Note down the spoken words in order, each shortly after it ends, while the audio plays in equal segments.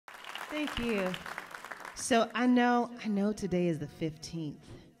Thank you. So I know today is the 15th,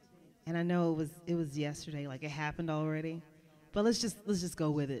 and I know it was yesterday, like it happened already. But let's just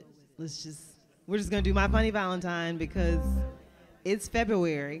go with it. We're just gonna do my funny Valentine because it's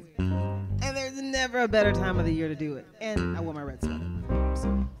February, and there's never a better time of the year to do it. And I wore my red sweater,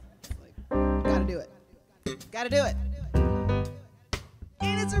 so it's like, gotta do it, gotta do it.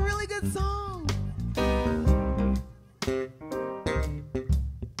 And it's a really good song.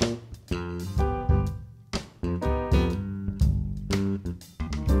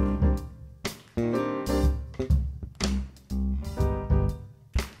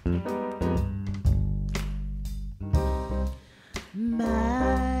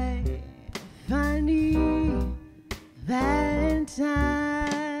 My funny Valentine,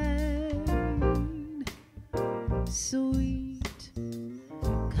 sweet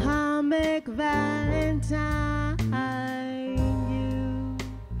comic Valentine, you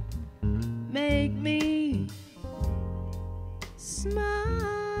make me smile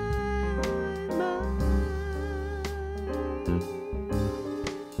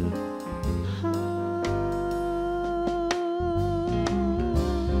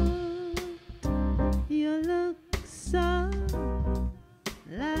and you look so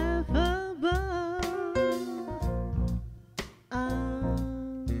laughable, unphotographable,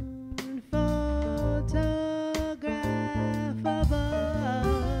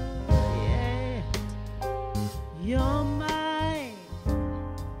 yeah.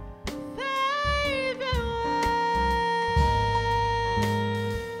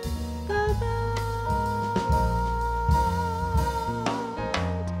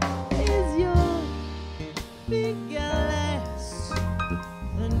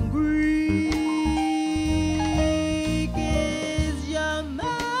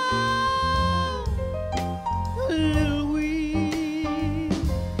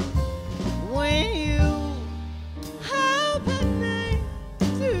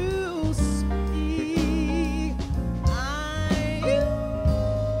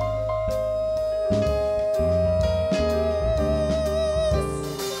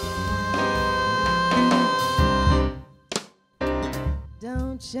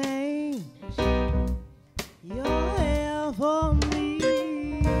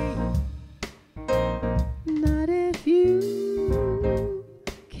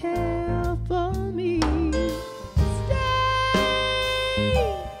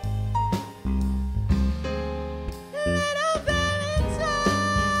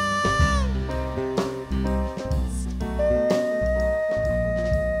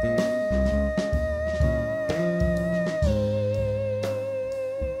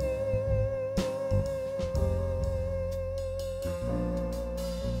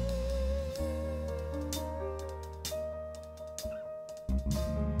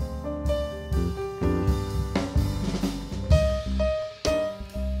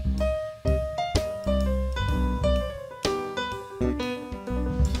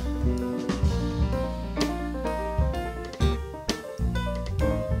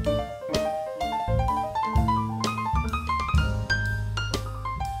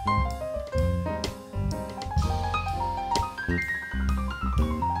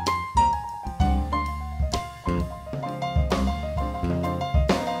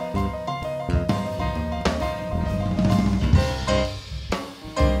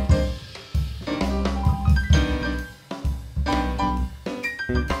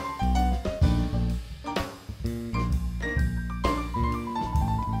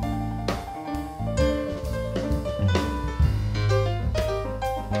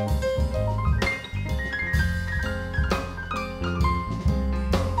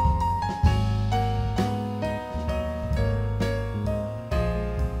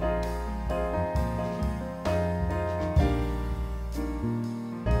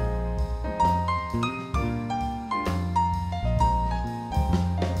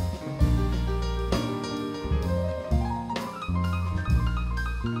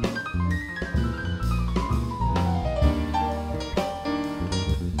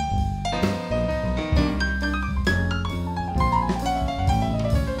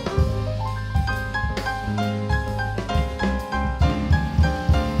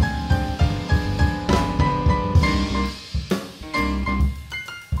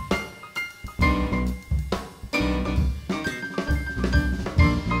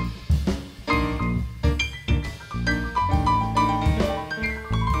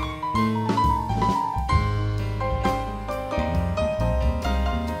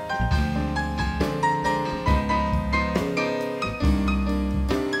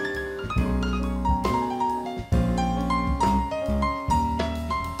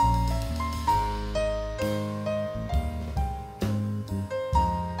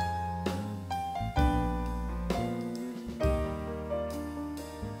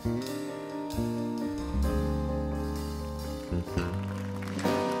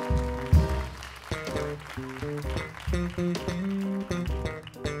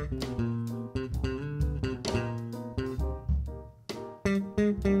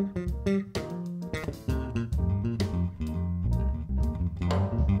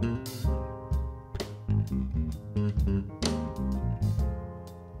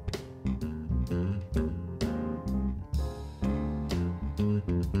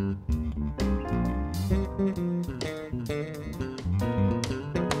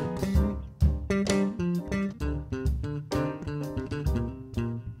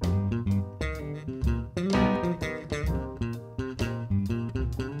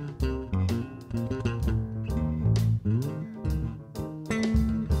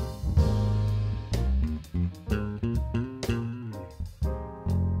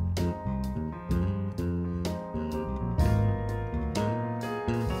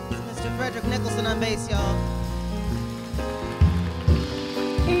 Fred Nichelson on bass, y'all.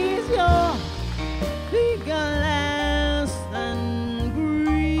 Is your figure less than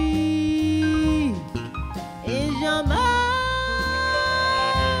grief? Is your mind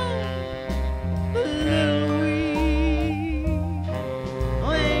a little weak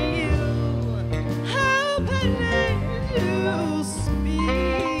when you have pain to speak?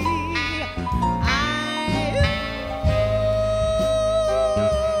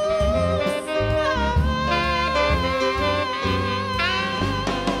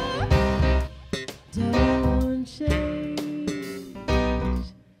 Don't change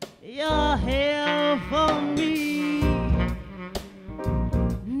your hair for me,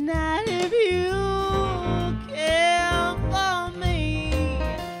 not if you care for me.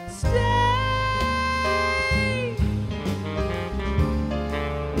 Stay,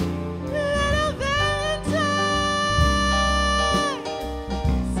 little Valentine.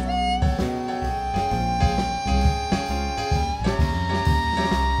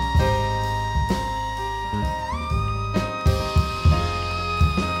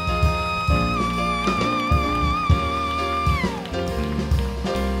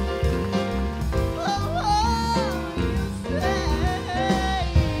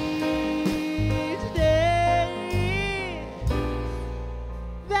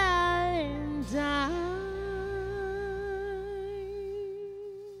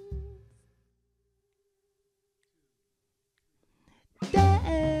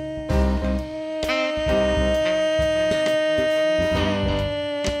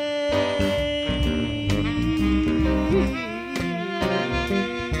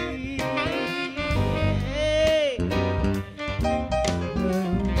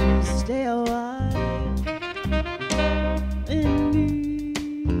 Stay a while in me.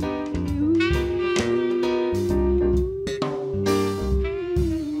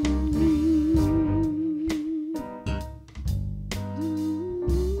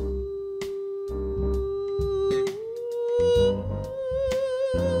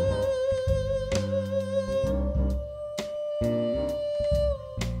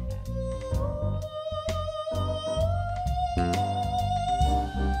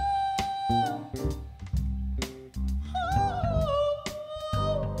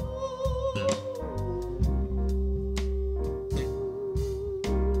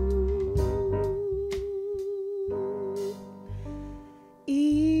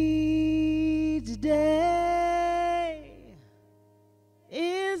 Each day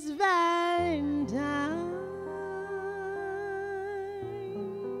is Valentine's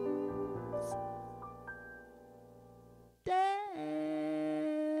Day.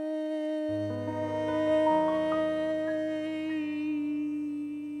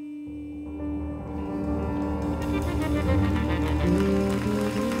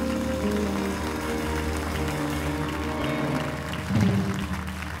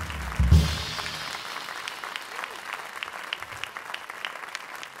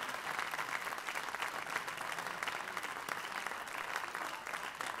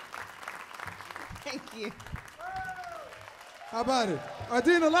 Thank you. How about it?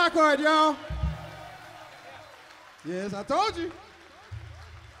 Ardina Lockhart, y'all. Yes, I told you.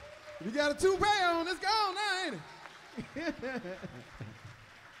 If you got a toupee on, it's gone now, ain't it?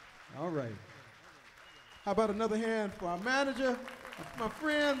 All right. How about another hand for our manager, my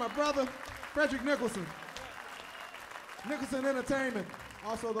friend, my brother, Fred Nichelson. Nicholson Entertainment,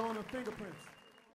 also the owner of Fingerprints.